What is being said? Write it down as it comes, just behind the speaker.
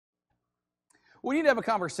we need to have a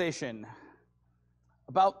conversation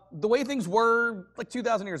about the way things were like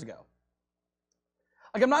 2,000 years ago.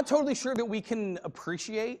 Like, I'm not totally sure that we can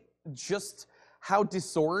appreciate just how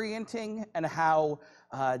disorienting and how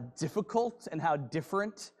difficult and how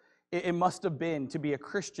different it must have been to be a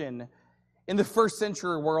Christian in the first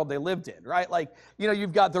century world they lived in, right? Like,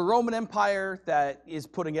 you've got the Roman Empire that is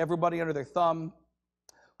putting everybody under their thumb.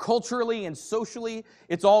 Culturally and socially,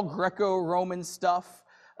 it's all Greco-Roman stuff,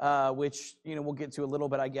 which, we'll get to a little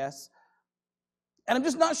bit, I guess. And I'm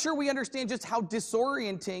just not sure we understand just how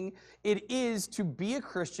disorienting it is to be a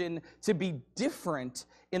Christian, to be different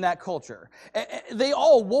in that culture. They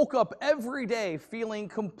all woke up every day feeling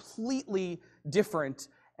completely different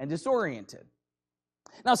and disoriented.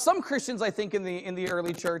 Now, some Christians, I think, in the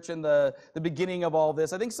early church and the beginning of all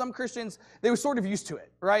this, I think some Christians, they were sort of used to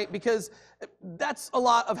it, right? Because that's a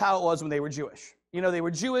lot of how it was when they were Jewish. They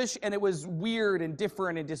were Jewish, and it was weird and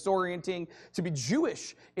different and disorienting to be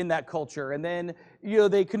Jewish in that culture. And then,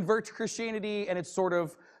 they convert to Christianity, and it's sort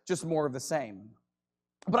of just more of the same.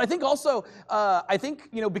 But I think also,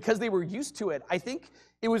 because they were used to it, I think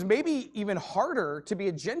it was maybe even harder to be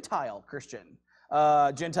a Gentile Christian.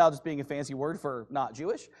 Gentile just being a fancy word for not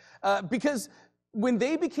Jewish. Because when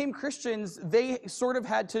they became Christians, they sort of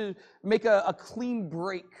had to make a clean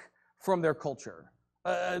break from their culture.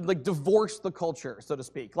 Like divorce the culture, so to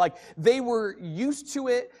speak. Like, they were used to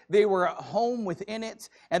it, they were at home within it,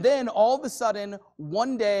 and then all of a sudden,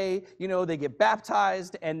 one day, they get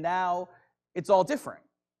baptized, and now it's all different.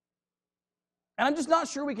 And I'm just not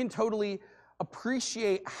sure we can totally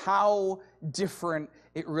appreciate how different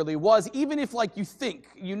it really was, even if, like, you think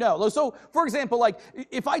So, for example, like,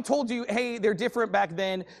 if I told you, hey, they're different back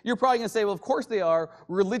then, you're probably going to say, well, of course they are.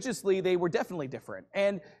 Religiously, they were definitely different.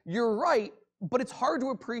 And you're right, but it's hard to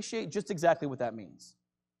appreciate just exactly what that means.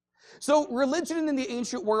 So religion in the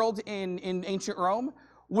ancient world, in ancient Rome,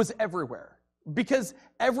 was everywhere because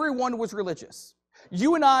everyone was religious.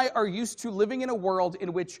 You and I are used to living in a world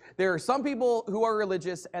in which there are some people who are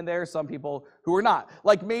religious and there are some people who are not.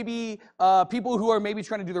 Like, maybe people who are maybe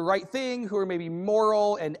trying to do the right thing, who are maybe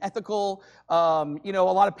moral and ethical. A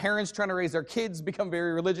lot of parents trying to raise their kids become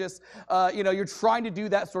very religious. You're trying to do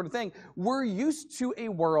that sort of thing. We're used to a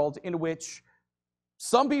world in which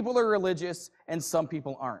some people are religious and some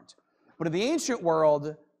people aren't. But in the ancient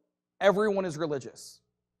world, everyone is religious.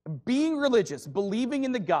 Being religious, believing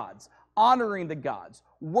in the gods, honoring the gods,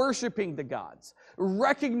 worshiping the gods,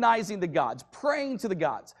 recognizing the gods, praying to the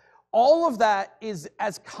gods, all of that is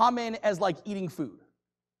as common as, like, eating food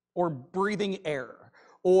or breathing air,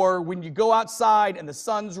 or when you go outside and the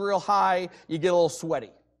sun's real high, you get a little sweaty.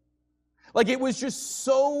 Like, it was just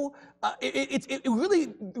so,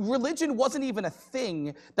 religion wasn't even a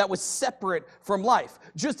thing that was separate from life.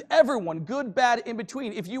 Just everyone, good, bad, in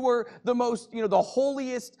between. If you were the most, the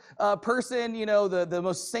holiest person, the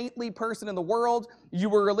most saintly person in the world, you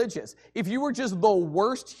were religious. If you were just the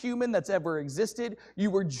worst human that's ever existed,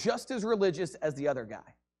 you were just as religious as the other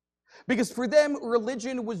guy. Because for them,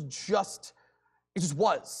 religion was just, it just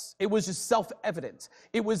was. It was just self-evident.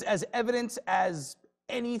 It was as evident as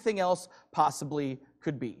anything else possibly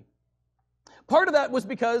could be. Part of that was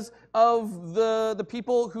because of the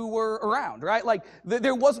people who were around, right? Like,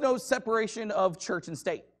 there was no separation of church and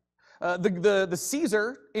state. The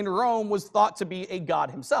Caesar in Rome was thought to be a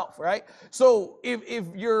god himself, right? So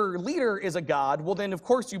if your leader is a god, well, then of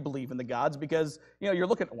course you believe in the gods because, you're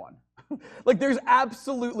looking at one. Like, there's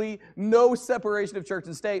absolutely no separation of church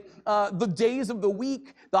and state. The days of the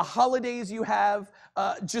week, the holidays you have,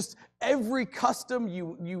 just every custom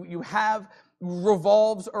you have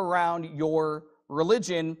revolves around your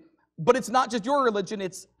religion. But it's not just your religion,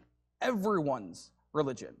 it's everyone's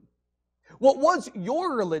religion. What was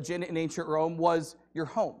your religion in ancient Rome was your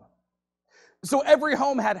home. So every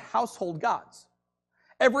home had household gods.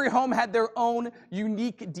 Every home had their own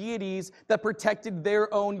unique deities that protected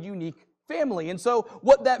their own unique family. And so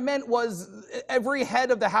what that meant was every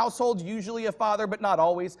head of the household, usually a father, but not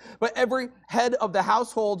always, but every head of the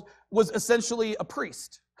household was essentially a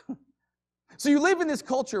priest. So you live in this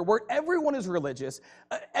culture where everyone is religious.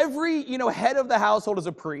 Every, head of the household is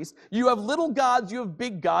a priest. You have little gods, you have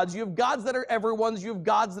big gods, you have gods that are everyone's, you have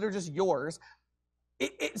gods that are just yours.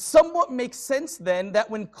 It somewhat makes sense then that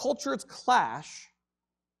when cultures clash,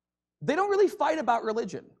 they don't really fight about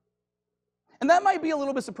religion. And that might be a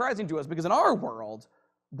little bit surprising to us because in our world,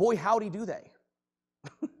 boy, howdy do they.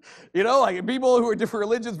 Like, people who are different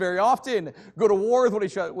religions very often go to war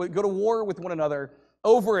with one another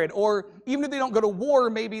over it. Or even if they don't go to war,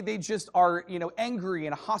 maybe they just are, angry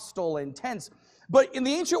and hostile and tense. But in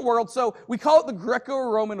the ancient world, so we call it the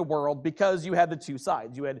Greco-Roman world because you had the two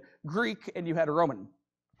sides. You had Greek and you had Roman.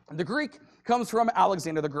 The Greek comes from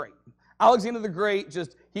Alexander the Great. Alexander the Great,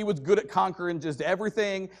 he was good at conquering just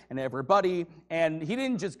everything and everybody, and he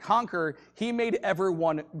didn't just conquer, he made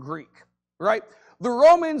everyone Greek, right? The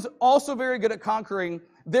Romans, also very good at conquering,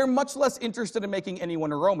 they're much less interested in making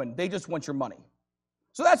anyone a Roman. They just want your money.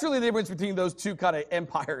 So that's really the difference between those two kind of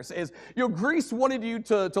empires is, Greece wanted you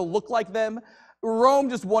to look like them. Rome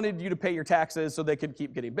just wanted you to pay your taxes so they could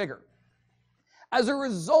keep getting bigger. As a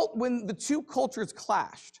result, when the two cultures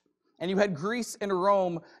clashed, and you had Greece and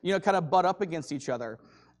Rome, kind of butt up against each other,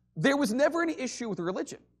 there was never any issue with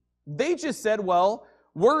religion. They just said, well,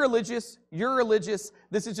 we're religious, you're religious,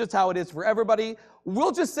 this is just how it is for everybody.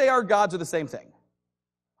 We'll just say our gods are the same thing.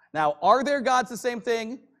 Now, are their gods the same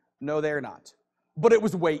thing? No, they're not. But it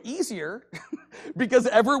was way easier because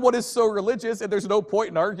everyone is so religious and there's no point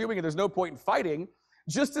in arguing and there's no point in fighting,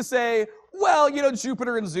 just to say, well,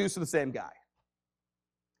 Jupiter and Zeus are the same guy.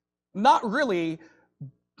 Not really,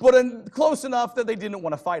 but close enough that they didn't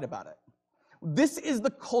want to fight about it. This is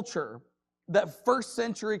the culture that first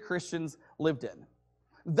century Christians lived in.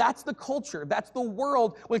 That's the culture. That's the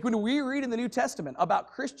world. Like when we read in the New Testament about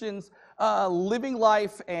Christians living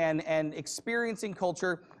life and experiencing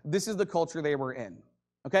culture, this is the culture they were in.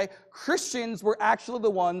 Okay? Christians were actually the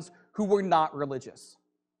ones who were not religious.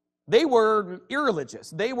 They were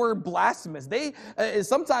irreligious. They were blasphemous.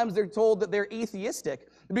 Sometimes they're told that they're atheistic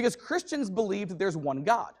because Christians believe that there's one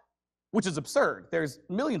God, which is absurd. There's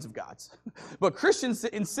millions of gods. But Christians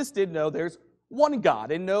insisted, no, there's one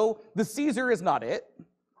God. And no, the Caesar is not it.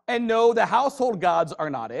 And no, the household gods are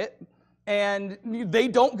not it. And they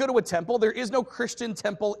don't go to a temple. There is no Christian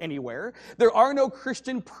temple anywhere. There are no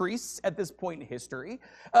Christian priests at this point in history.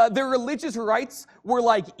 Their religious rites were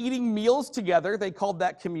like eating meals together. They called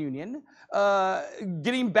that communion.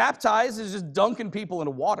 Getting baptized is just dunking people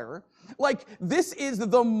in water. Like, this is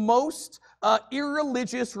the most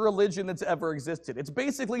irreligious religion that's ever existed. It's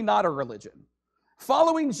basically not a religion.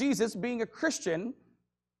 Following Jesus, being a Christian,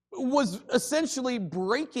 was essentially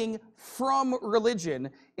breaking from religion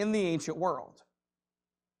in the ancient world.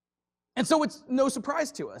 And so it's no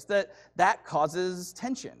surprise to us that causes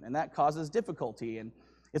tension and that causes difficulty, and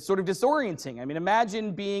it's sort of disorienting. I mean,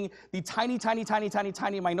 imagine being the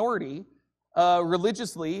tiny minority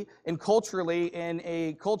religiously and culturally in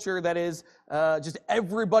a culture that is just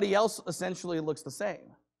everybody else essentially looks the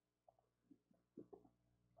same.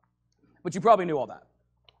 But you probably knew all that.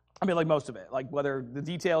 I mean, like most of it, like whether the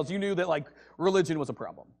details, you knew that like religion was a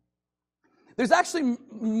problem. There's actually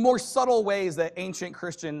more subtle ways that ancient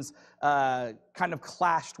Christians kind of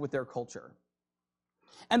clashed with their culture.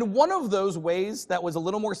 And one of those ways that was a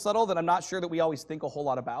little more subtle that I'm not sure that we always think a whole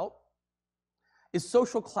lot about is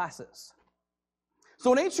social classes.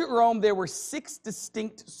 So in ancient Rome, there were 6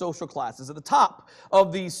 distinct social classes. At the top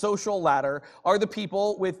of the social ladder are the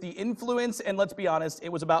people with the influence, and let's be honest,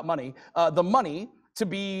 it was about money, the money to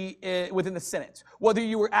be within the Senate. Whether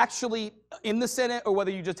you were actually in the Senate or whether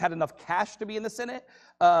you just had enough cash to be in the Senate,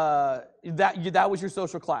 that was your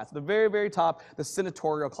social class. The very, very top, the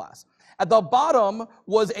senatorial class. At the bottom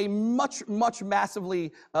was a much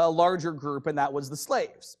massively larger group, and that was the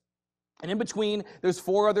slaves. And in between, there's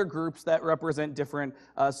 4 other groups that represent different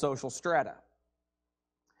social strata.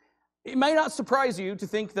 It may not surprise you to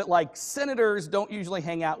think that, like, senators don't usually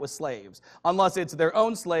hang out with slaves, unless it's their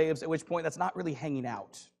own slaves, at which point that's not really hanging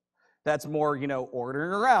out. That's more,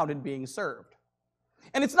 ordering around and being served.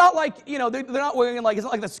 And it's not like, they're not wearing, like, it's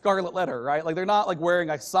not like the Scarlet Letter, right? Like, they're not, like, wearing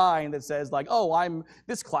a sign that says, like, oh, I'm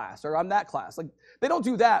this class or I'm that class. Like, they don't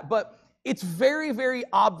do that, but it's very, very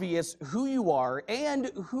obvious who you are,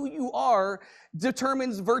 and who you are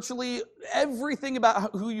determines virtually everything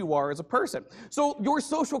about who you are as a person. So your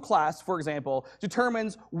social class, for example,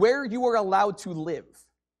 determines where you are allowed to live.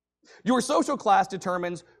 Your social class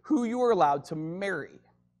determines who you are allowed to marry.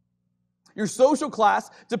 Your social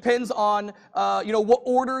class depends on, what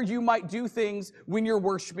order you might do things when you're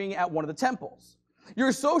worshiping at one of the temples.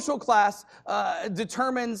 Your social class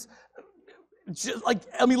determines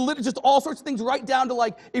just all sorts of things, right down to,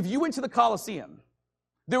 like, if you went to the Colosseum,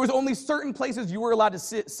 there was only certain places you were allowed to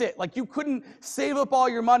sit. Like, you couldn't save up all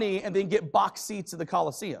your money and then get box seats at the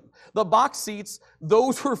Colosseum. The box seats,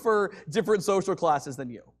 those were for different social classes than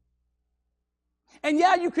you. And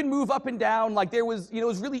yeah, you can move up and down. Like, there was, it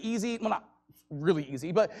was really easy. Well, not really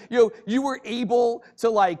easy, but you were able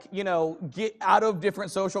to get out of different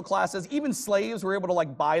social classes. Even slaves were able to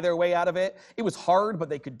buy their way out of it. It was hard, but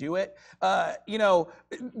they could do it.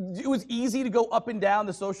 It was easy to go up and down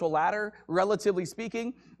the social ladder, relatively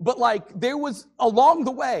speaking, but there was along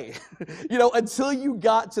the way, until you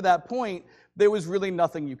got to that point, there was really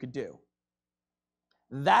nothing you could do.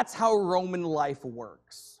 That's how Roman life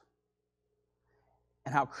works.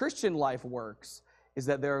 And how Christian life works is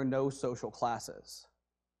that there are no social classes.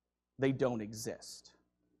 They don't exist.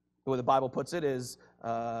 The way the Bible puts it is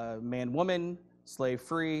man, woman, slave,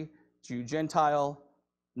 free, Jew, Gentile,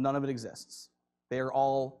 none of it exists. They are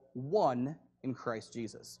all one in Christ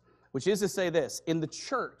Jesus. Which is to say this, in the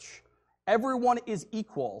church, everyone is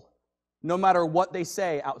equal no matter what they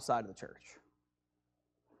say outside of the church.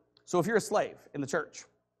 So if you're a slave in the church,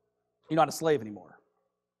 you're not a slave anymore.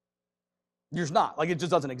 You're just not. It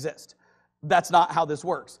just doesn't exist. That's not how this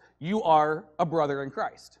works. You are a brother in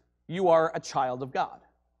Christ. You are a child of God.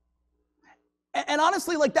 And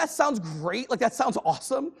honestly, that sounds great. That sounds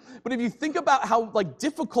awesome. But if you think about how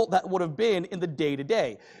difficult that would have been in the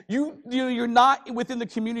day-to-day, you're not within the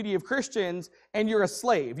community of Christians and you're a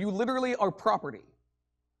slave. You literally are property.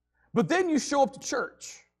 But then you show up to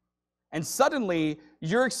church and suddenly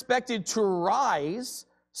you're expected to rise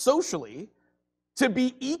socially to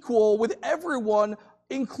be equal with everyone,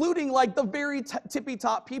 including the very tippy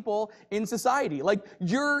top people in society.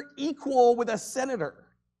 You're equal with a senator.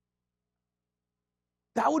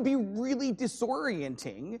 That would be really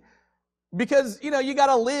disorienting because, you got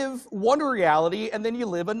to live one reality and then you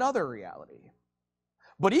live another reality.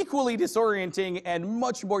 But equally disorienting and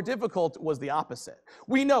much more difficult was the opposite.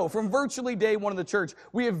 We know from virtually day one of the church,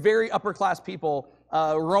 we have very upper class people,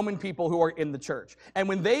 Roman people who are in the church. And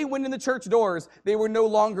when they went in the church doors, they were no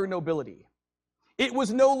longer nobility. It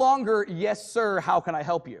was no longer, yes, sir, how can I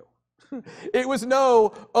help you? It was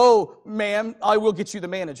no, oh, ma'am, I will get you the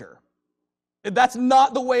manager. That's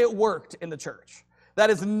not the way it worked in the church.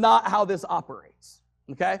 That is not how this operates,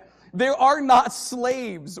 okay? There are not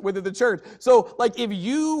slaves within the church. So, if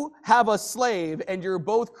you have a slave and you're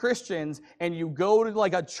both Christians and you go to,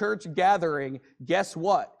 a church gathering, guess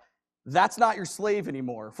what? That's not your slave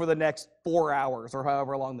anymore for the next 4 hours or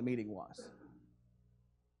however long the meeting was.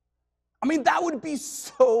 I mean, that would be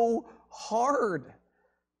so hard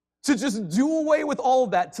to just do away with all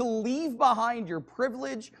of that, to leave behind your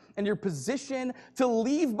privilege and your position, to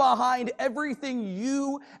leave behind everything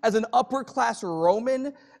you, as an upper-class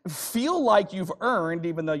Roman, feel like you've earned,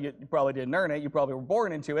 even though you probably didn't earn it, you probably were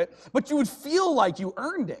born into it, but you would feel like you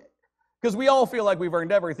earned it, because we all feel like we've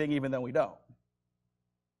earned everything, even though we don't.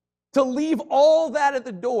 To leave all that at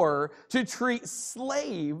the door, to treat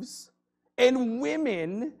slaves and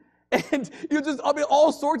women and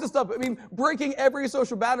all sorts of stuff. Breaking every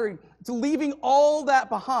social boundary, to leaving all that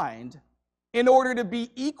behind in order to be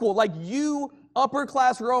equal. You, upper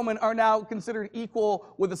class Roman, are now considered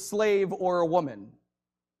equal with a slave or a woman.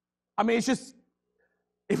 It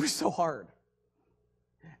was so hard.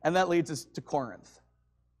 And that leads us to Corinth.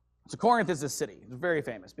 So Corinth is a city. It's very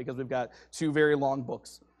famous because we've got two very long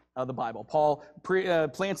books of the Bible. Paul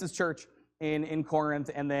plants his church in Corinth,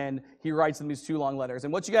 and then he writes them these two long letters.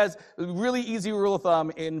 And what you guys, really easy rule of thumb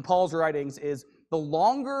in Paul's writings is the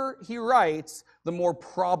longer he writes, the more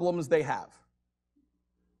problems they have.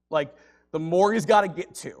 The more he's got to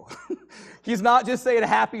get to. He's not just saying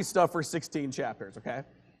happy stuff for 16 chapters, okay?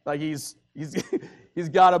 He's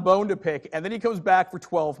got a bone to pick, and then he comes back for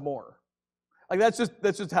 12 more. That's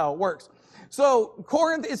just how it works. So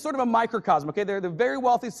Corinth is sort of a microcosm, okay? They're the very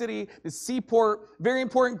wealthy city, the seaport, very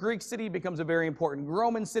important Greek city, becomes a very important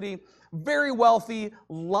Roman city, very wealthy,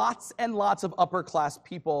 lots and lots of upper-class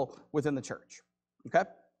people within the church, okay?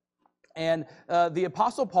 And the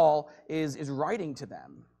Apostle Paul is writing to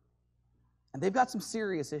them, and they've got some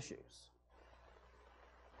serious issues.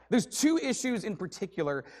 There's two issues in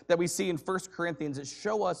particular that we see in 1 Corinthians that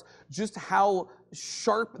show us just how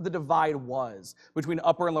sharp the divide was between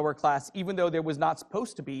upper and lower class, even though there was not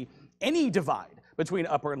supposed to be any divide between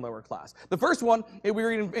upper and lower class. The first one, we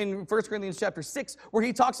read in 1 Corinthians chapter 6, where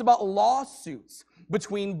he talks about lawsuits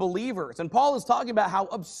between believers. And Paul is talking about how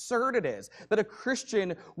absurd it is that a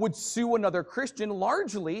Christian would sue another Christian,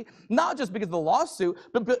 largely not just because of the lawsuit,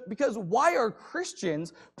 but because why are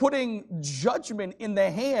Christians putting judgment in the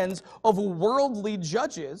hands of worldly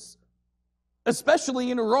judges,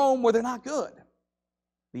 especially in Rome where they're not good?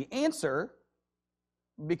 The answer,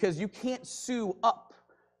 because you can't sue up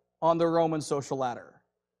on the Roman social ladder.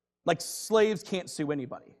 Slaves can't sue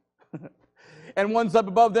anybody. And ones up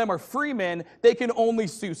above them are free men. They can only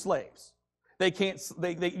sue slaves. You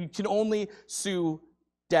can only sue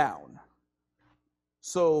down.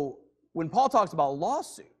 So when Paul talks about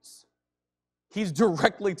lawsuits, he's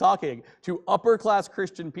directly talking to upper-class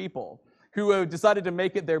Christian people who have decided to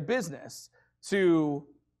make it their business to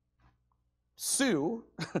sue,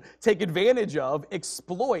 take advantage of,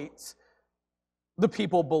 exploit the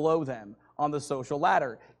people below them on the social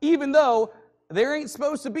ladder, even though there ain't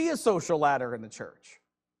supposed to be a social ladder in the church.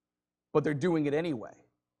 But they're doing it anyway.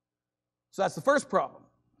 So that's the first problem.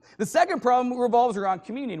 The second problem revolves around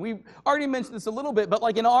communion. We've already mentioned this a little bit, but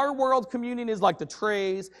like in our world, communion is like the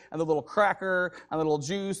trays and the little cracker and the little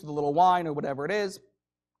juice, the little wine or whatever it is.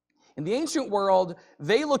 In the ancient world,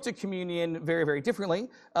 they looked at communion very, very differently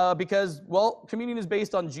because, well, communion is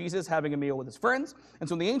based on Jesus having a meal with his friends. And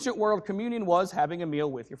so in the ancient world, communion was having a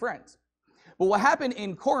meal with your friends. But what happened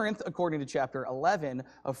in Corinth, according to chapter 11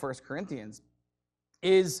 of 1 Corinthians,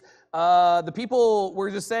 is the people were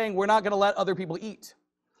just saying, we're not going to let other people eat.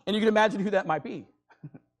 And you can imagine who that might be.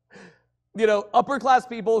 Upper class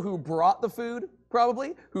people who brought the food,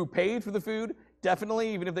 probably, who paid for the food,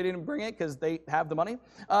 definitely, even if they didn't bring it because they have the money.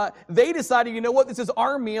 They decided, you know what, this is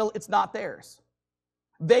our meal, it's not theirs.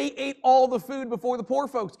 They ate all the food before the poor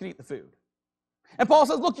folks could eat the food. And Paul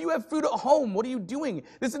says, look, you have food at home. What are you doing?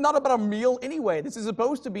 This is not about a meal anyway. This is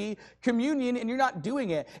supposed to be communion, and you're not doing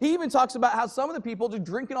it. He even talks about how some of the people are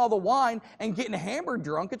drinking all the wine and getting hammered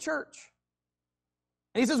drunk at church.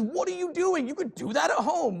 And he says, what are you doing? You could do that at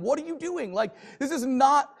home. What are you doing? Like, this is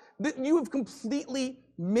not, you have completely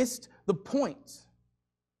missed the point.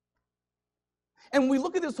 And when we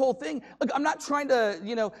look at this whole thing, look, I'm not trying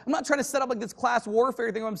to set up like this class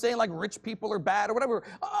warfare thing where I'm saying like rich people are bad or whatever.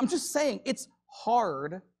 I'm just saying it's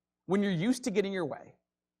hard when you're used to getting your way,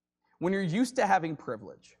 when you're used to having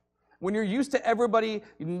privilege, when you're used to everybody,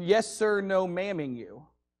 yes sir, no ma'aming you,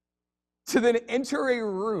 to then enter a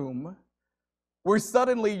room where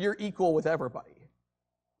suddenly you're equal with everybody.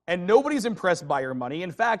 And nobody's impressed by your money.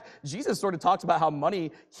 In fact, Jesus sort of talks about how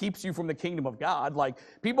money keeps you from the kingdom of God. Like,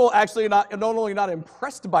 people actually are not only not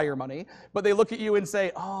impressed by your money, but they look at you and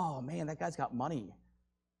say, oh man, that guy's got money.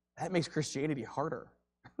 That makes Christianity harder.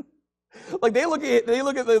 Like, they look at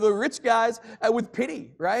the rich guys with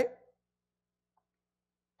pity, right?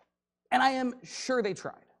 And I am sure they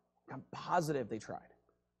tried. I'm positive they tried.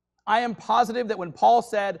 I am positive that when Paul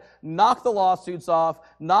said, knock the lawsuits off,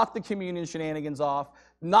 knock the communion shenanigans off,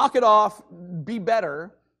 knock it off, be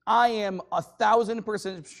better, I am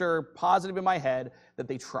 1,000% sure, positive in my head, that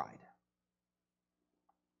they tried.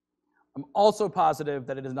 I'm also positive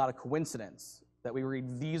that it is not a coincidence that we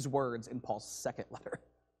read these words in Paul's second letter.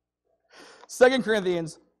 2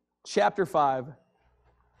 Corinthians chapter 5,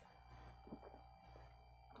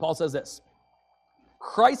 Paul says this,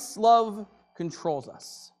 Christ's love controls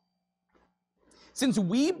us. Since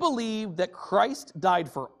we believe that Christ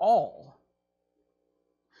died for all,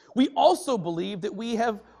 we also believe that we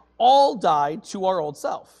have all died to our old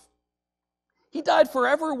self. He died for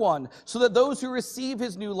everyone, so that those who receive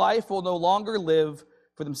his new life will no longer live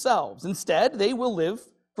for themselves. Instead, they will live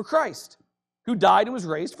for Christ, who died and was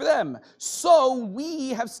raised for them. So we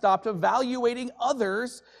have stopped evaluating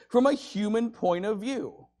others from a human point of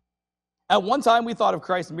view. At one time, we thought of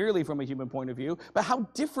Christ merely from a human point of view, but how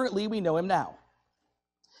differently we know him now.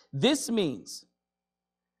 This means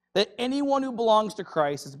that anyone who belongs to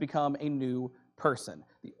Christ has become a new person.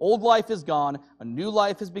 The old life is gone, a new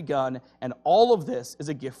life has begun, and all of this is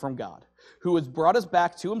a gift from God, who has brought us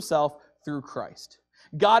back to himself through Christ.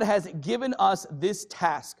 God has given us this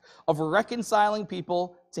task of reconciling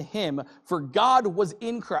people to him, for God was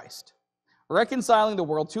in Christ, reconciling the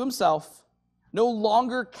world to himself, no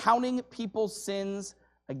longer counting people's sins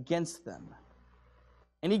against them.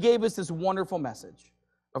 And he gave us this wonderful message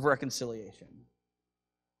of reconciliation.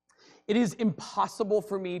 It is impossible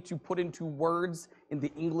for me to put into words in the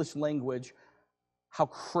English language how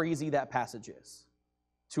crazy that passage is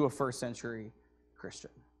to a first century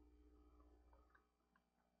Christian.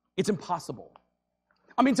 It's impossible.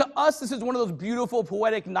 I mean, to us, this is one of those beautiful,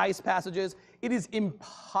 poetic, nice passages. It is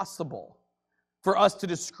impossible for us to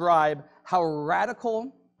describe how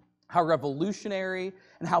radical, how revolutionary,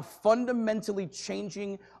 and how fundamentally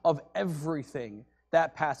changing of everything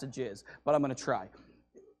that passage is, but I'm going to try.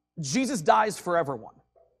 Jesus dies for everyone.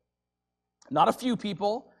 Not a few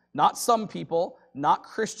people, not some people, not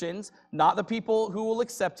Christians, not the people who will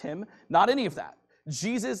accept him, not any of that.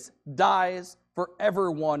 Jesus dies for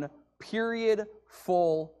everyone, period,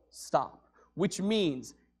 full stop. Which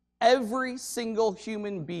means every single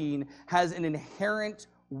human being has an inherent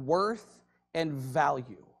worth and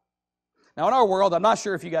value. Now, in our world, I'm not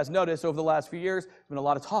sure if you guys noticed over the last few years, there's been a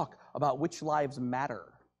lot of talk about which lives matter.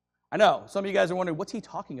 I know, some of you guys are wondering, what's he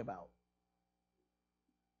talking about?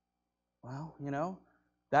 Well,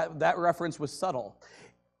 That reference was subtle.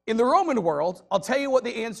 In the Roman world, I'll tell you what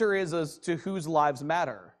the answer is as to whose lives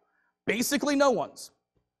matter. Basically, no one's.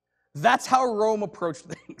 That's how Rome approached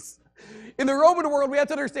things. In the Roman world, we have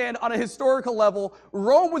to understand on a historical level,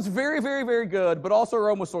 Rome was very, very, very good, but also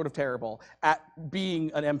Rome was sort of terrible at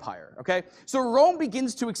being an empire, okay? So Rome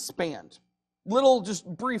begins to expand. Little just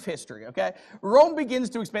brief history, okay? Rome begins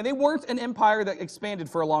to expand. They weren't an empire that expanded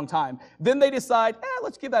for a long time. Then they decide,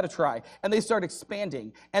 let's give that a try. And they start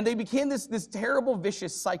expanding. And they became this terrible,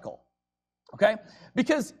 vicious cycle, okay?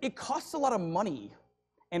 Because it costs a lot of money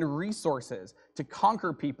and resources to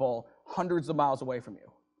conquer people hundreds of miles away from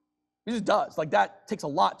you. It just does. Like, that takes a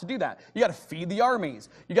lot to do that. You got to feed the armies.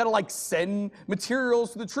 You got to, send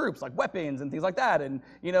materials to the troops, like weapons and things like that, and,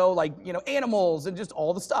 animals and just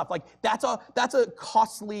all the stuff. Like, that's a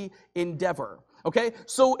costly endeavor, okay?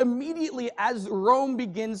 So immediately as Rome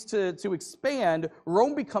begins to expand,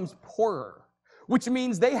 Rome becomes poorer, which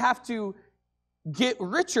means they have to get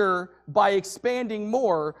richer by expanding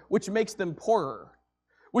more, which makes them poorer,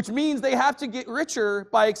 which means they have to get richer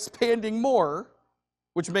by expanding more,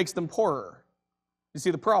 which makes them poorer. You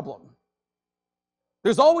see the problem?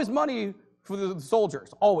 There's always money for the soldiers,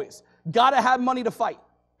 always. Got to have money to fight.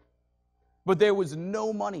 But there was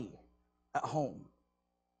no money at home.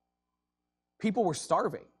 People were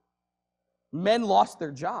starving. Men lost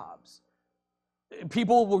their jobs.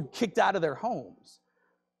 People were kicked out of their homes.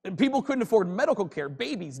 And people couldn't afford medical care.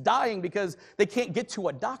 Babies dying because they can't get to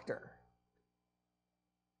a doctor.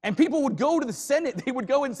 And people would go to the Senate. They would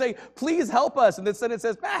go and say, please help us. And the Senate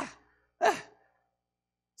says,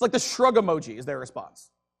 It's like the shrug emoji is their response.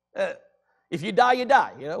 If you die, you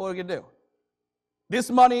die. What are you going to do? This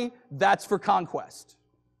money, that's for conquest.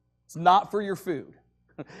 It's not for your food.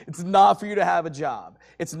 It's not for you to have a job.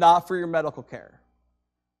 It's not for your medical care.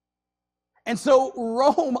 And so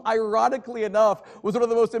Rome, ironically enough, was one of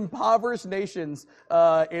the most impoverished nations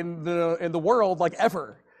in the world,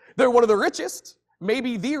 ever. They're one of the richest.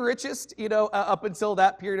 Maybe the richest, up until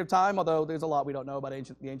that period of time, although there's a lot we don't know about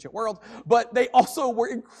the ancient world. But they also were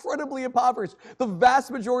incredibly impoverished. The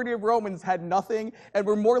vast majority of Romans had nothing and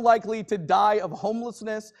were more likely to die of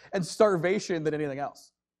homelessness and starvation than anything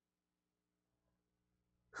else.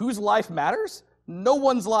 Whose life matters? No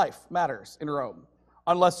one's life matters in Rome,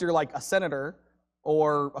 unless you're like a senator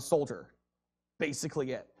or a soldier.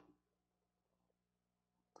 Basically it.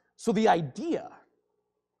 So the idea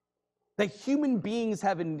that human beings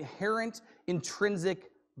have inherent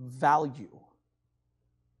intrinsic value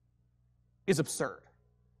is absurd.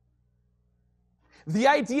 The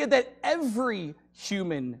idea that every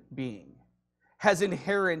human being has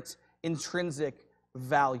inherent intrinsic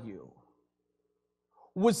value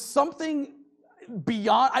was something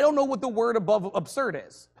beyond, I don't know what the word above absurd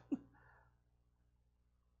is.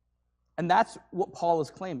 And that's what Paul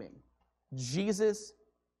is claiming. Jesus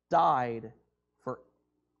died for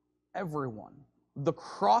everyone. The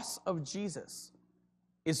cross of Jesus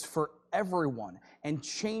is for everyone and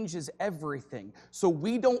changes everything. So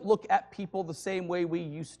we don't look at people the same way we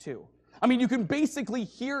used to. I mean, you can basically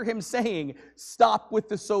hear him saying, stop with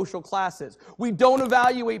the social classes. We don't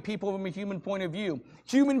evaluate people from a human point of view.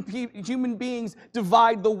 Human beings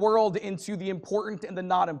divide the world into the important and the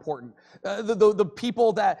not important. The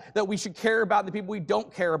people that we should care about and the people we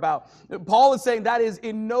don't care about. Paul is saying that is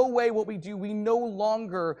in no way what we do. We no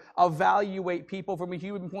longer evaluate people from a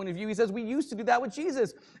human point of view. He says we used to do that with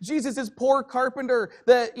Jesus. Jesus is poor carpenter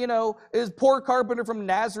that, is poor carpenter from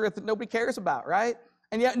Nazareth that nobody cares about, right?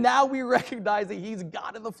 And yet now we recognize that he's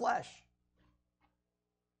God in the flesh.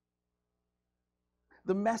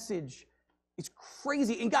 The message is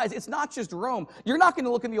crazy. And guys, it's not just Rome. You're not going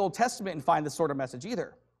to look in the Old Testament and find this sort of message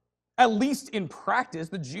either. At least in practice,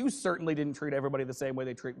 the Jews certainly didn't treat everybody the same way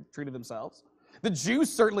they treated themselves. The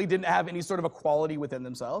Jews certainly didn't have any sort of equality within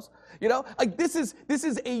themselves. This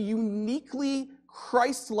is a uniquely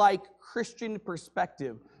Christ-like Christian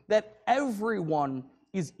perspective that everyone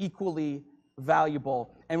is equally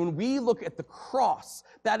valuable. And when we look at the cross,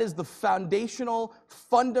 that is the foundational,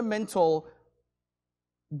 fundamental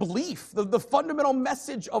belief. The fundamental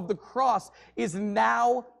message of the cross is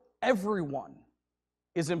now everyone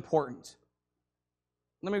is important.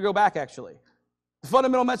 Let me go back, actually. The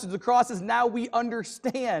fundamental message of the cross is now we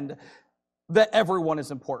understand that everyone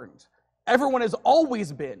is important. Everyone has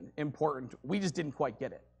always been important. We just didn't quite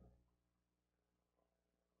get it.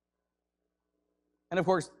 And of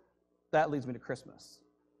course, that leads me to Christmas.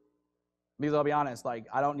 Because I'll be honest, I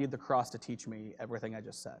don't need the cross to teach me everything I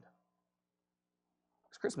just said.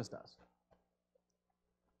 Because Christmas does.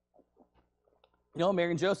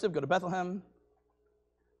 Mary and Joseph go to Bethlehem.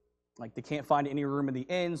 They can't find any room in the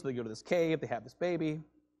inn, so they go to this cave. They have this baby.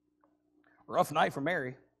 Rough night for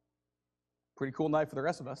Mary. Pretty cool night for the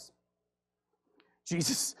rest of us.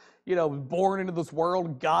 Jesus, born into this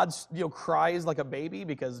world, God, cries like a baby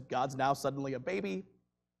because God's now suddenly a baby.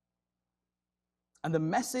 And the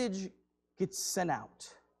message gets sent out.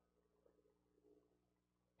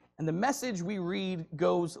 And the message we read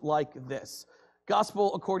goes like this.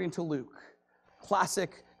 Gospel according to Luke.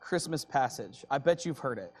 Classic Christmas passage. I bet you've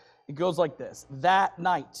heard it. It goes like this. That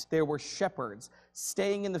night there were shepherds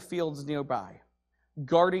staying in the fields nearby,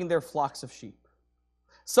 guarding their flocks of sheep.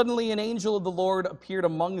 Suddenly an angel of the Lord appeared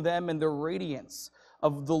among them, and the radiance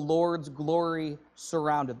of the Lord's glory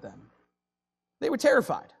surrounded them. They were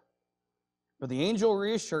terrified. But the angel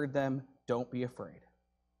reassured them, "Don't be afraid.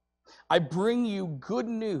 I bring you good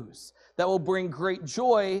news that will bring great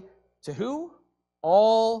joy to who?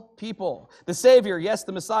 All people. The Savior, yes,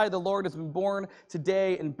 the Messiah, the Lord, has been born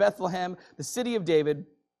today in Bethlehem, the city of David.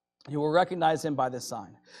 You will recognize him by this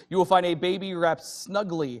sign. You will find a baby wrapped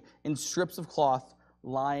snugly in strips of cloth,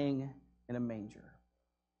 lying in a manger."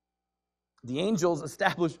 The angels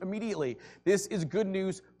established immediately, this is good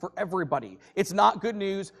news for everybody. It's not good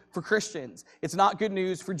news for Christians. It's not good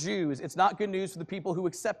news for Jews. It's not good news for the people who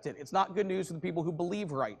accept it. It's not good news for the people who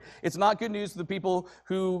believe right. It's not good news for the people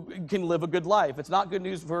who can live a good life. It's not good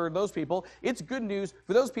news for those people. It's good news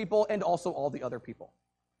for those people and also all the other people.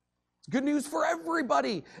 It's good news for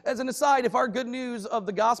everybody. As an aside, if our good news of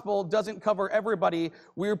the gospel doesn't cover everybody,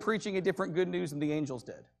 we're preaching a different good news than the angels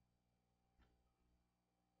did.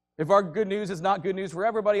 If our good news is not good news for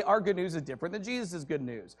everybody, our good news is different than Jesus' good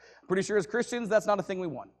news. I'm pretty sure as Christians, that's not a thing we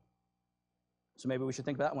want. So maybe we should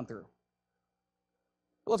think that one through.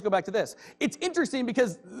 But let's go back to this. It's interesting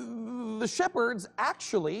because the shepherds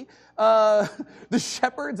actually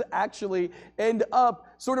end up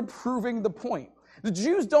sort of proving the point. The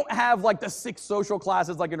Jews don't have like the 6 social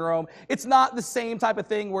classes like in Rome. It's not the same type of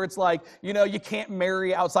thing where it's like, you can't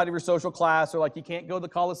marry outside of your social class, or like you can't go to the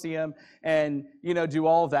Colosseum and, do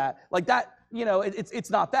all of that. Like that,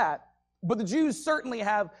 it's not that. But the Jews certainly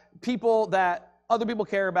have people that other people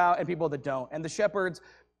care about and people that don't. And the shepherds,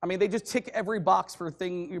 they just tick every box for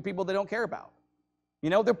people they don't care about.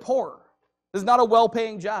 They're poor. This is not a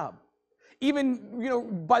well-paying job.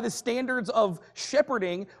 Even, by the standards of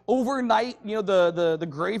shepherding, overnight, the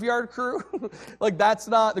graveyard crew, like that's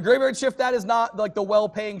not, the graveyard shift, that is not like the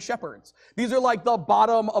well-paying shepherds. These are like the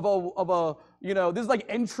bottom of a this is like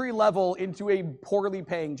entry level into a poorly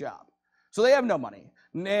paying job. So they have no money,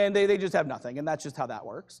 and they just have nothing, and that's just how that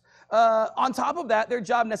works. On top of that, their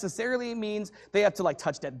job necessarily means they have to like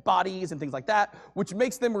touch dead bodies and things like that, which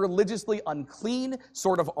makes them religiously unclean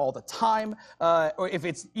sort of all the time. Or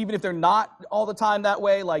even if they're not all the time that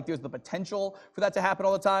way, like there's the potential for that to happen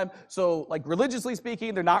all the time. So like religiously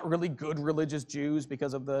speaking, they're not really good religious Jews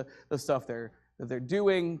because of the stuff that they're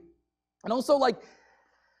doing. And also like,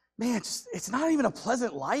 man, it's not even a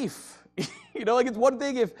pleasant life. Like it's one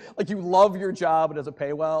thing if like you love your job and it doesn't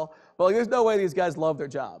pay well, but like there's no way these guys love their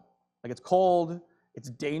job. Like it's cold, it's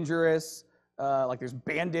dangerous, like there's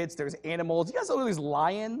bandits, there's animals. You guys know these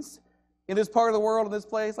lions in this part of the world, in this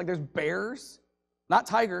place? Like there's bears, not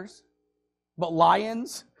tigers, but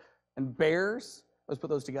lions and bears. Let's put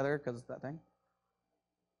those together because it's that thing.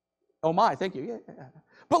 Oh my, thank you. Yeah.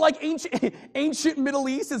 But like ancient Middle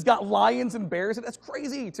East has got lions and bears, and that's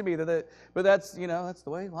crazy to me. But that's that's the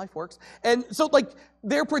way life works. And so like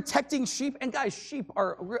they're protecting sheep. And guys, sheep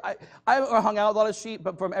are. I hung out with a lot of sheep,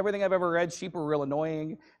 but from everything I've ever read, sheep are real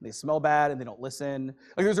annoying. And they smell bad and they don't listen.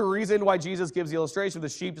 Like there's a reason why Jesus gives the illustration of the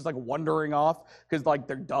sheep just like wandering off because like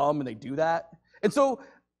they're dumb and they do that. And so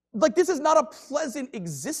like this is not a pleasant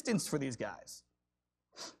existence for these guys.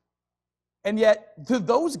 And yet, to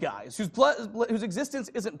those guys whose existence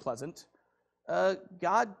isn't pleasant,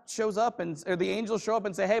 God shows up, or the angels show up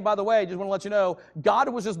and say, "Hey, by the way, I just want to let you know, God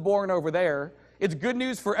was just born over there. It's good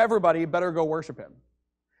news for everybody. Better go worship him."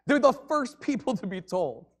 They're the first people to be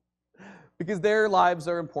told because their lives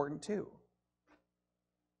are important too.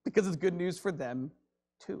 Because it's good news for them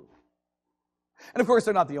too. And of course,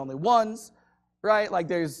 they're not the only ones. Right? Like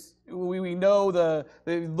we know look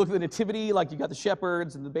at the nativity, like you got the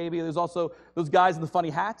shepherds and the baby. There's also those guys in the funny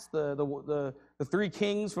hats, the 3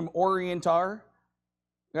 kings from Orientar,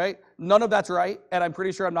 right? None of that's right, and I'm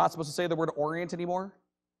pretty sure I'm not supposed to say the word Orient anymore.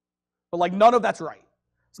 But like none of that's right.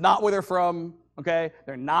 It's not where they're from, okay?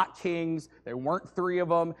 They're not kings. There weren't 3 of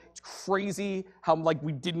them. It's crazy how like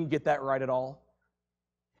we didn't get that right at all.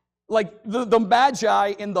 Like the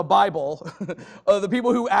Magi in the Bible, the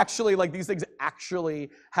people who actually, like these things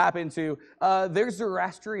actually happen to, there's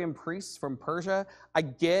Zoroastrian priests from Persia. I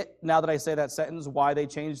get, now that I say that sentence, why they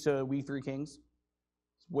changed to we 3 kings.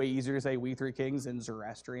 way easier to say we three kings than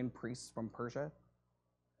Zoroastrian priests from Persia.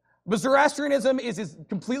 But Zoroastrianism is a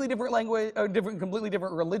completely different language, completely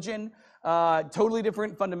different religion, totally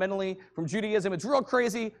different fundamentally from Judaism. It's real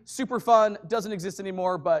crazy, super fun, doesn't exist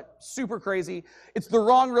anymore, but super crazy. It's the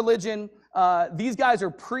wrong religion. These guys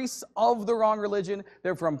are priests of the wrong religion.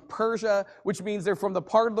 They're from Persia, which means they're from the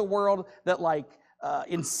part of the world that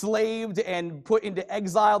enslaved and put into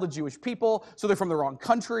exile the Jewish people. So they're from the wrong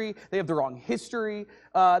country. They have the wrong history.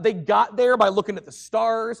 They got there by looking at the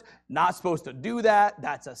stars. Not supposed to do that.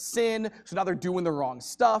 That's a sin. So now they're doing the wrong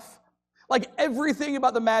stuff. Like everything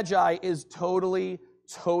about the Magi is totally,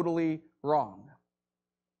 totally wrong.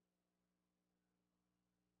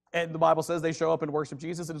 And the Bible says they show up and worship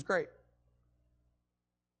Jesus, and it's great.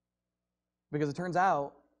 Because it turns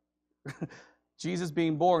out Jesus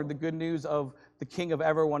being born, the good news of the King of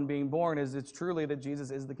everyone being born is it's truly that Jesus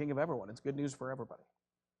is the King of everyone. It's good news for everybody.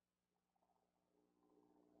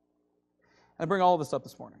 And I bring all of this up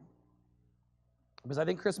this morning because I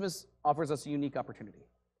think Christmas offers us a unique opportunity.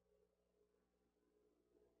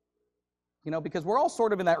 Because we're all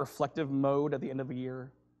sort of in that reflective mode at the end of the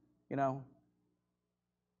year,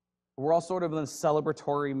 We're all sort of in a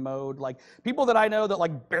celebratory mode. Like, people that I know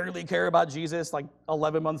that, barely care about Jesus,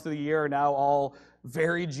 11 months of the year are now all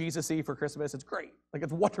very Jesus-y for Christmas. It's great.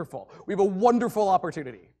 It's wonderful. We have a wonderful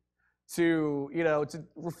opportunity to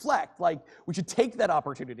reflect. We should take that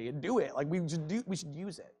opportunity and do it. We should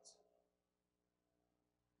use it.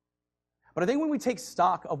 But I think when we take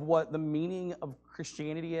stock of what the meaning of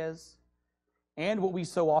Christianity is and what we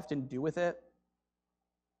so often do with it,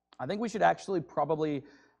 I think we should actually probably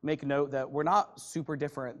make note that we're not super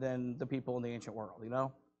different than the people in the ancient world,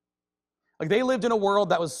 They lived in a world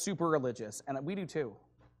that was super religious, and we do too.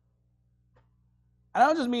 And I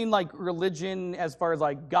don't just mean religion as far as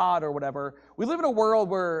God or whatever. We live in a world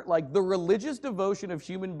where the religious devotion of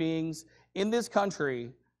human beings in this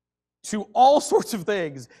country to all sorts of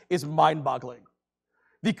things is mind-boggling.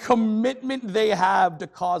 The commitment they have to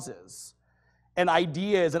causes and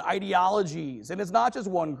ideas and ideologies, and it's not just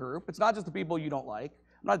one group, it's not just the people you don't like.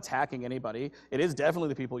 I'm not attacking anybody. It is definitely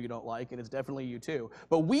the people you don't like, and it's definitely you too.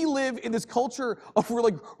 But we live in this culture of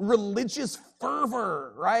religious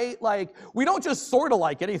fervor, right? We don't just sort of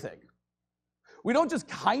like anything. We don't just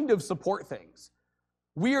kind of support things.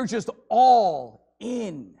 We are just all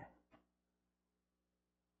in.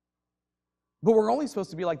 But we're only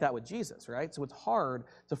supposed to be like that with Jesus, right? So it's hard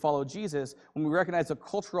to follow Jesus when we recognize that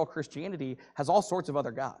cultural Christianity has all sorts of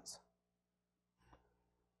other gods.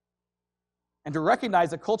 And to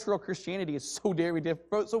recognize that cultural Christianity is so very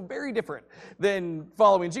different than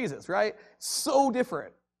following Jesus, right? So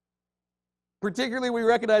different. Particularly, we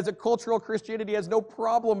recognize that cultural Christianity has no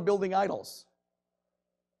problem building idols.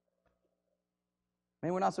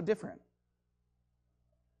 Maybe we're not so different.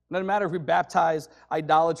 It doesn't matter if we baptize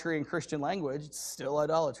idolatry in Christian language, it's still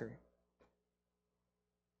idolatry.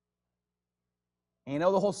 And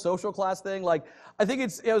the whole social class thing, I think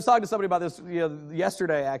it's, I was talking to somebody about this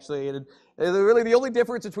yesterday, actually, and really the only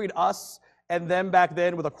difference between us and them back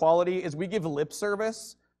then with equality is we give lip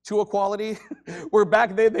service to equality, where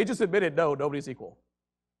back then they just admitted, no, nobody's equal.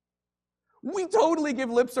 We totally give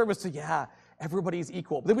lip service to, everybody's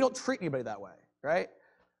equal, but then we don't treat anybody that way, right?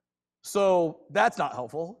 So that's not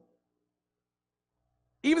helpful.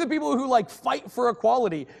 Even the people who fight for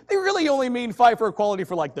equality, they really only mean fight for equality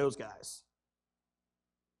for those guys.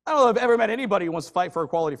 I don't know if I've ever met anybody who wants to fight for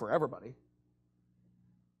equality for everybody.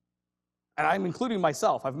 And I'm including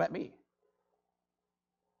myself. I've met me.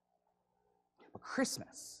 But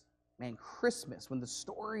Christmas, when the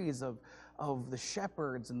stories of the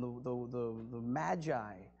shepherds and the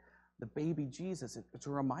magi, the baby Jesus, it's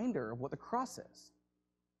a reminder of what the cross is.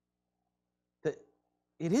 That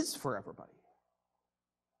it is for everybody.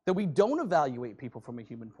 That we don't evaluate people from a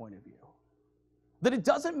human point of view. That it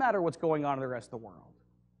doesn't matter what's going on in the rest of the world.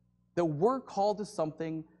 That we're called to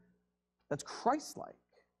something that's Christ-like.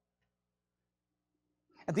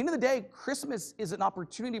 At the end of the day, Christmas is an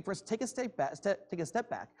opportunity for us to take a step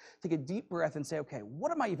back, take a deep breath, and say, okay, what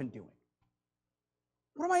am I even doing?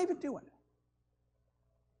 What am I even doing?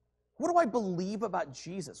 What do I believe about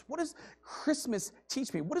Jesus? What does Christmas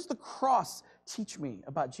teach me? What does the cross teach me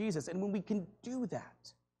about Jesus? And when we can do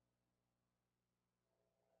that,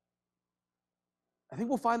 I think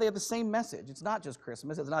we'll find they have the same message. It's not just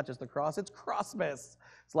Christmas. It's not just the cross. It's Crossmas.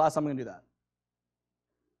 It's the last time I'm going to do that.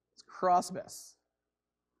 It's Crossmas.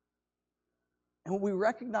 And what we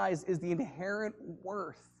recognize is the inherent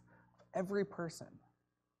worth of every person.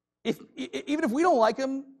 Even if we don't like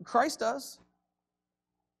him, Christ does.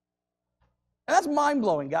 And that's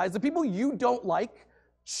mind-blowing, guys. The people you don't like,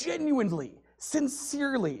 genuinely,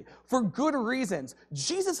 sincerely, for good reasons.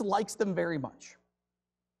 Jesus likes them very much.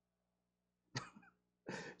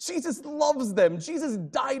 Jesus loves them. Jesus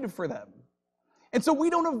died for them. And so we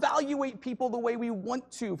don't evaluate people the way we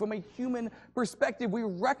want to from a human perspective. We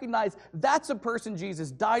recognize that's a person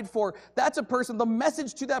Jesus died for. That's a person. The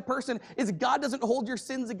message to that person is God doesn't hold your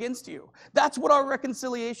sins against you. That's what our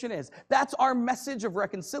reconciliation is. That's our message of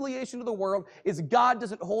reconciliation to the world, is God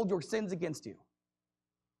doesn't hold your sins against you.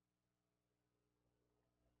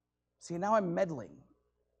 See, now I'm meddling.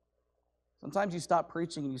 Sometimes you stop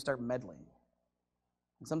preaching and you start meddling.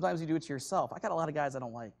 And sometimes you do it to yourself. I got a lot of guys I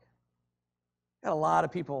don't like. I got a lot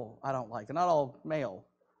of people I don't like. They're not all male.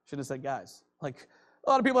 Shouldn't have said guys. Like, a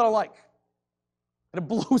lot of people I don't like. And it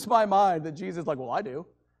blows my mind that Jesus is like, well, I do.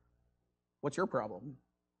 What's your problem?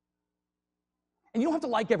 And you don't have to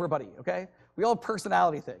like everybody, okay? We all have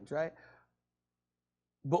personality things, right?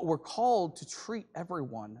 But we're called to treat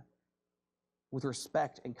everyone with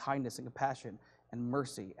respect and kindness and compassion and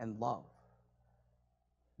mercy and love.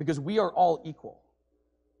 Because we are all equal.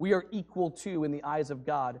 We are equal to, in the eyes of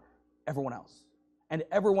God, everyone else. And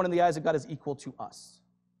everyone in the eyes of God is equal to us.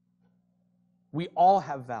 We all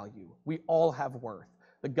have value. We all have worth.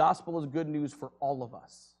 The gospel is good news for all of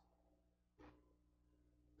us.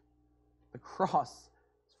 The cross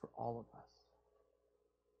is for all of us.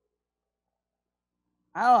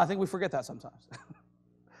 I don't know, I think we forget that sometimes.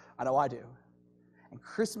 I know I do. And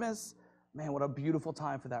Christmas, man, what a beautiful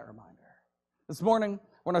time for that reminder. This morning,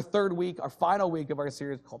 we're in our third week, our final week of our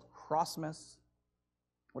series called Crossmas.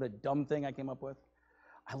 What a dumb thing I came up with.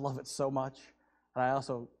 I love it so much, and I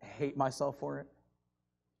also hate myself for it.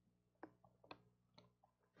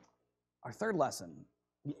 Our third lesson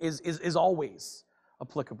is always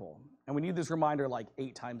applicable, and we need this reminder like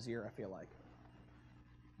 8 times a year, I feel like.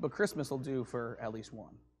 But Christmas will do for at least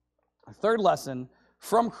one. Our third lesson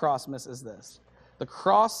from Crossmas is this: the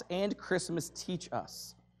cross and Christmas teach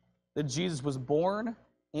us that Jesus was born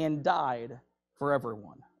and died for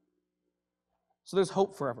everyone. So there's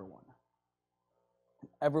hope for everyone.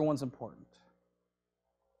 Everyone's important.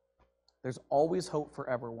 There's always hope for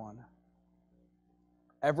everyone.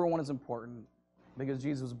 Everyone is important because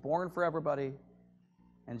Jesus was born for everybody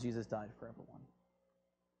and Jesus died for everyone.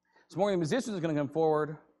 This morning, the musicians are going to come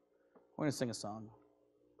forward. We're going to sing a song.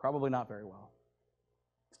 Probably not very well.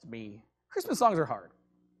 It's me. Christmas songs are hard.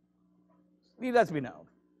 Need that to be known.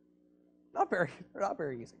 They're not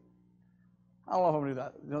very easy. I don't know if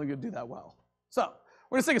I'm going to do that well. So,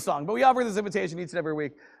 we're going to sing a song, but we offer this invitation each and every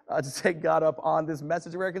week to take God up on this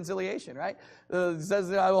message of reconciliation, right? It says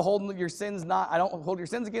that I don't hold your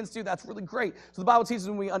sins against you. That's really great. So the Bible teaches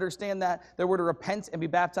when we understand that we're to repent and be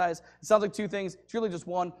baptized. It sounds like 2 things. It's really just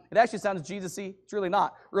one. It actually sounds Jesus-y. It's really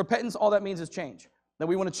not. Repentance, all that means is change. That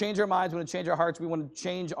we want to change our minds, we want to change our hearts, we want to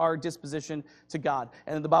change our disposition to God.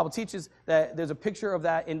 And the Bible teaches that there's a picture of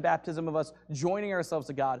that in baptism, of us joining ourselves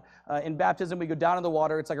to God. In baptism, we go down in the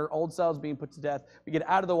water. It's like our old selves being put to death. We get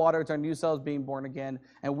out of the water. It's our new selves being born again.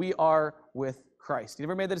 And we are with Christ. You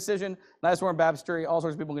ever made the decision? Nice Warren Baptistry. All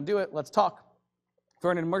sorts of people can do it. Let's talk. If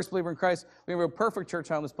you're an immersed believer in Christ, we have a perfect church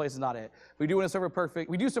home. This place is not it. We do serve a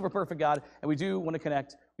perfect God, and we do want to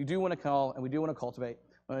connect. We do want to call, and we do want to cultivate.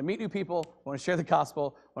 We want to meet new people, we want to share the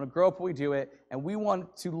gospel, we want to grow up when we do it, and we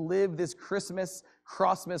want to live this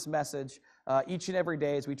Crossmas message each and every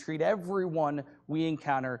day as we treat everyone we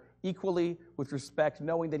encounter equally with respect,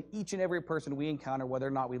 knowing that each and every person we encounter, whether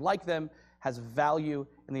or not we like them, has value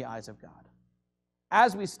in the eyes of God.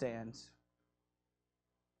 As we stand,